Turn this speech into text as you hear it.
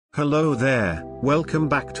Hello there, welcome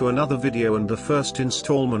back to another video and the first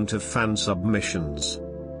installment of fan submissions.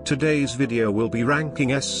 Today's video will be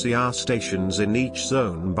ranking SCR stations in each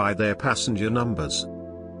zone by their passenger numbers.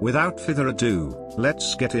 Without further ado,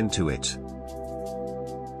 let's get into it.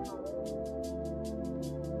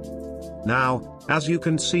 Now, as you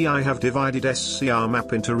can see, I have divided SCR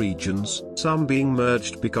map into regions, some being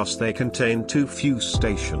merged because they contain too few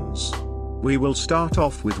stations. We will start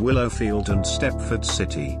off with Willowfield and Stepford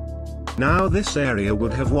City. Now this area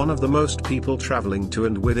would have one of the most people travelling to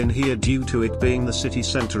and within here due to it being the city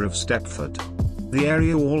centre of Stepford. The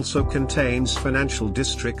area also contains financial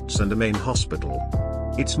districts and a main hospital.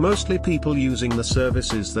 It's mostly people using the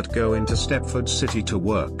services that go into Stepford City to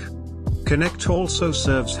work. Connect also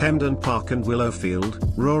serves Hemden Park and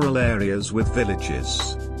Willowfield, rural areas with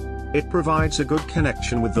villages. It provides a good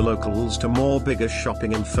connection with the locals to more bigger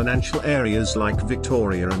shopping and financial areas like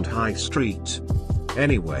Victoria and High Street.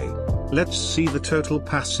 Anyway, let's see the total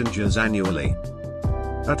passengers annually.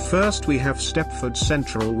 At first we have Stepford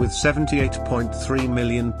Central with 78.3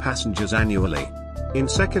 million passengers annually. In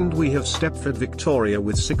second we have Stepford Victoria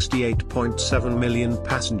with 68.7 million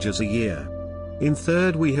passengers a year. In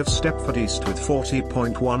third we have Stepford East with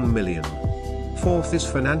 40.1 million. Fourth is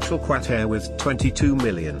Financial Quartier with 22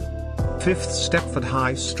 million. Fifth Stepford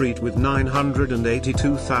High Street with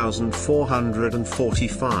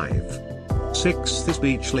 982,445. Sixth is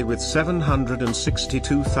Beachley with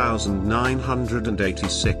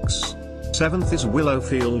 762,986. Seventh is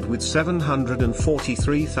Willowfield with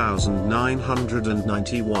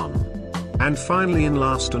 743,991. And finally and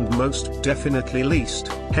last and most definitely least,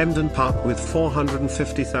 Hemden Park with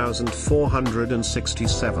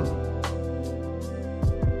 450,467.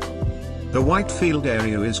 The Whitefield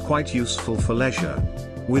area is quite useful for leisure.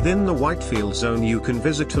 Within the Whitefield zone you can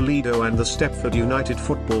visit Toledo and the Stepford United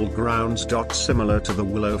football grounds. Similar to the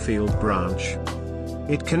Willowfield branch.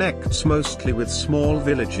 It connects mostly with small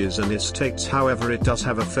villages and estates, however it does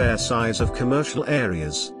have a fair size of commercial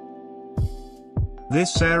areas.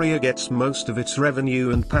 This area gets most of its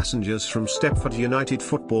revenue and passengers from Stepford United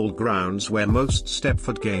football grounds where most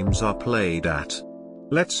Stepford games are played at.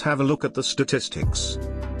 Let's have a look at the statistics.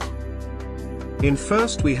 In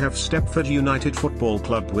first we have Stepford United Football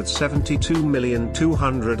Club with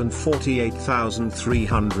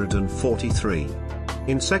 72,248,343.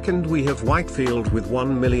 In second we have Whitefield with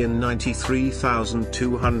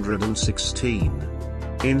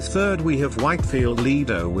 1,093,216. In third we have Whitefield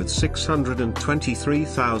Lido with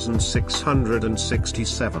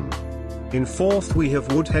 623,667. In fourth we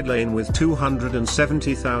have Woodhead Lane with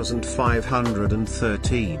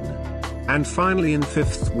 270,513. And finally in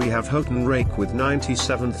fifth we have Houghton Rake with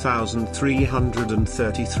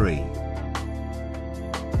 97,333.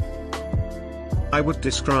 I would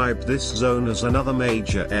describe this zone as another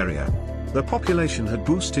major area. The population had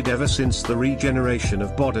boosted ever since the regeneration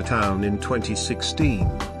of Bodder Town in 2016.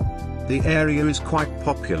 The area is quite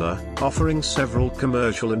popular, offering several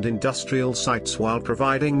commercial and industrial sites while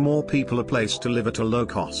providing more people a place to live at a low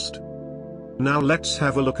cost. Now let's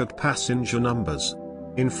have a look at passenger numbers.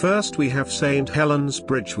 In first we have St Helens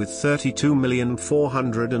Bridge with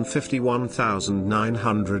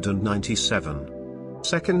 32,451,997.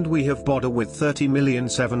 Second we have Bodder with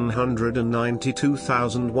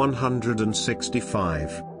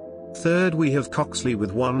 30,792,165. Third we have Coxley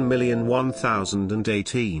with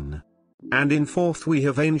 1,001,018. And in fourth we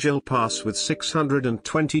have Angel Pass with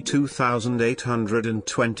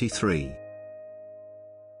 622,823.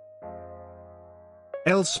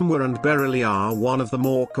 Elesmere and Berrily are one of the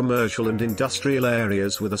more commercial and industrial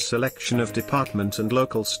areas with a selection of department and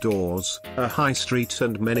local stores, a high street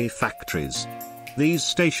and many factories. These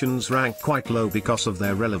stations rank quite low because of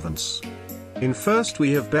their relevance. In first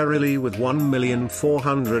we have Berrily with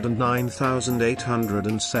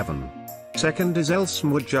 1,409,807. Second is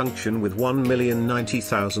Elesmere Junction with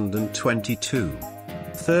 1,090,022.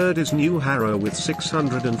 Third is New Harrow with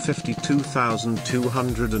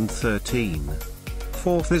 652,213.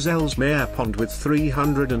 Fourth is Elesmere Pond with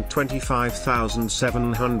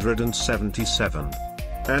 325,777.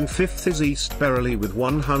 And fifth is East Berrily with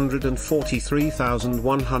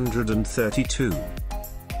 143,132.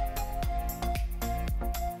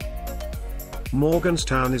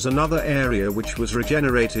 Morganstown is another area which was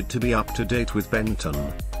regenerated to be up to date with Benton.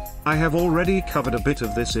 I have already covered a bit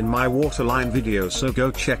of this in my waterline video, so go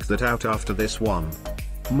check that out after this one.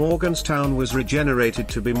 Morganstown was regenerated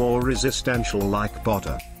to be more residential like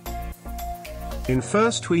Bodder. In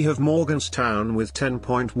first we have Morganstown with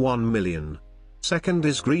 10.1 million. Second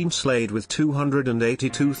is Greenslade with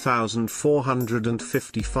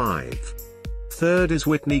 282,455. Third is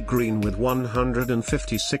Whitney Green with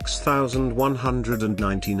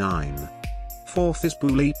 156,199. Fourth is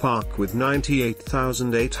Booley Park with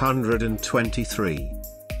 98,823.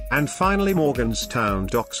 And finally Morganstown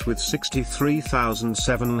Docks with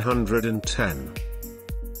 63,710.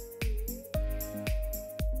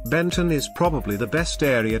 Benton is probably the best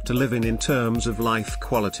area to live in terms of life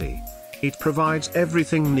quality. It provides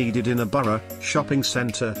everything needed in a borough: shopping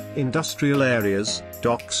centre, industrial areas,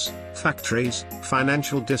 docks, factories,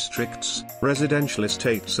 financial districts, residential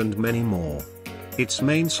estates and many more. Its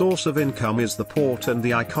main source of income is the port and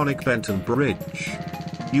the iconic Benton Bridge.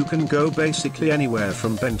 You can go basically anywhere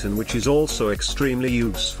from Benton, which is also extremely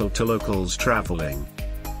useful to locals travelling.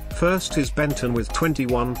 First is Benton with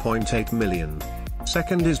 21.8 million.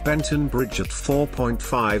 Second is Benton Bridge at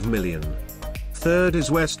 4.5 million. Third is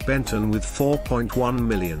West Benton with 4.1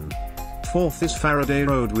 million. Fourth is Faraday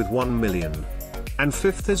Road with 1 million. And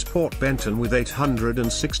fifth is Port Benton with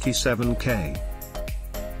 867k.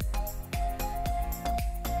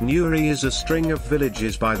 Newry is a string of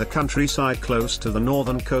villages by the countryside close to the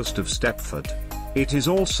northern coast of Stepford. It is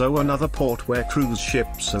also another port where cruise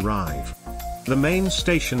ships arrive. The main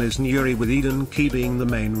station is Newry, with Eden Quay being the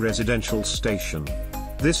main residential station.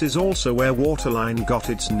 This is also where Waterline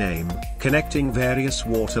got its name, connecting various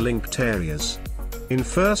water-linked areas. In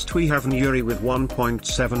first we have Newry with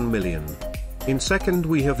 1.7 million. In second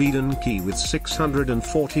we have Eden Quay with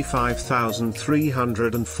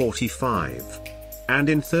 645,345. And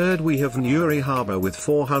in third we have Newry Harbour with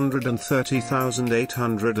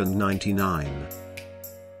 430,899.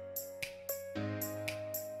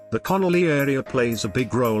 The Connolly area plays a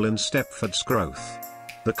big role in Stepford's growth.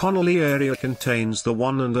 The Connolly area contains the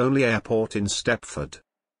one and only airport in Stepford.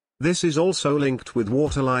 This is also linked with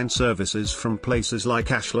waterline services from places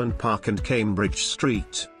like Ashland Park and Cambridge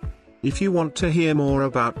Street. If you want to hear more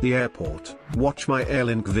about the airport, watch my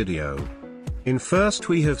Airlink video. In first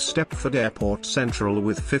we have Stepford Airport Central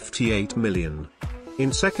with 58 million.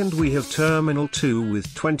 In second we have Terminal 2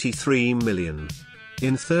 with 23 million.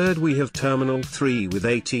 In third we have Terminal 3 with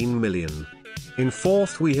 18 million. In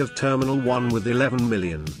fourth we have Terminal 1 with 11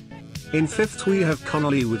 million. In fifth we have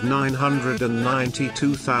Connolly with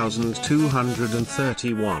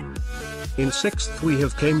 992,231. In sixth we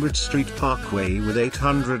have Cambridge Street Parkway with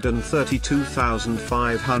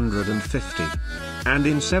 832,550. And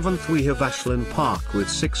in seventh we have Ashland Park with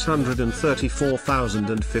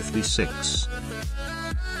 634,056.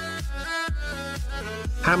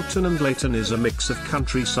 Hampton and Leighton is a mix of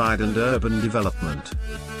countryside and urban development.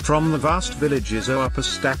 From the vast villages of Upper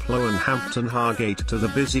Staplow and Hampton Hargate to the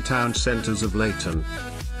busy town centres of Leighton.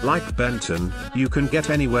 Like Benton, you can get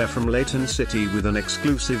anywhere from Leighton City with an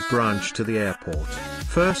exclusive branch to the airport.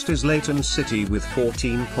 First is Leighton City with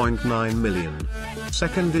 14.9 million.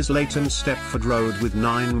 Second is Leighton Stepford Road with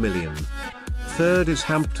 9 million. Third is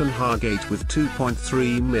Hampton Hargate with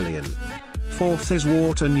 2.3 million. Fourth is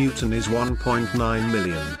Water Newton is 1.9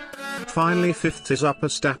 million. Finally fifth is Upper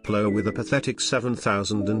Staplow with a pathetic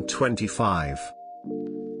 7,025.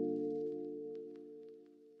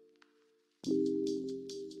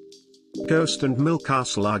 Coast and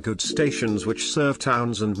Millcastle are good stations which serve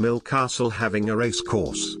towns, and Millcastle having a race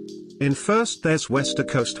course. In first there's Wester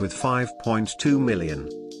Coast with 5.2 million.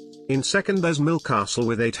 In second there's Millcastle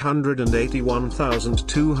with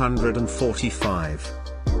 881,245.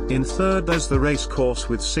 In third there's the race course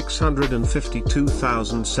with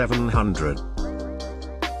 652,700.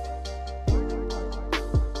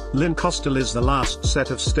 Lynn Coastal is the last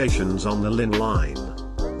set of stations on the Lynn line.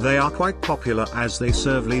 They are quite popular as they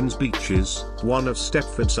serve Lynn's beaches, one of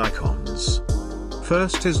Stepford's icons.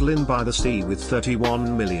 First is Lynn by the Sea with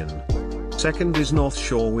 31 million. Second is North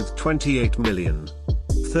Shore with 28 million.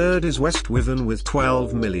 Third is West Withen with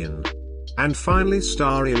 12 million. And finally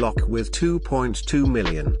Starry Lock with 2.2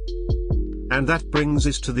 million. And that brings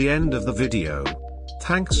us to the end of the video.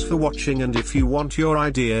 Thanks for watching, and if you want your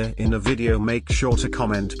idea in a video, make sure to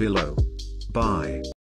comment below. Bye.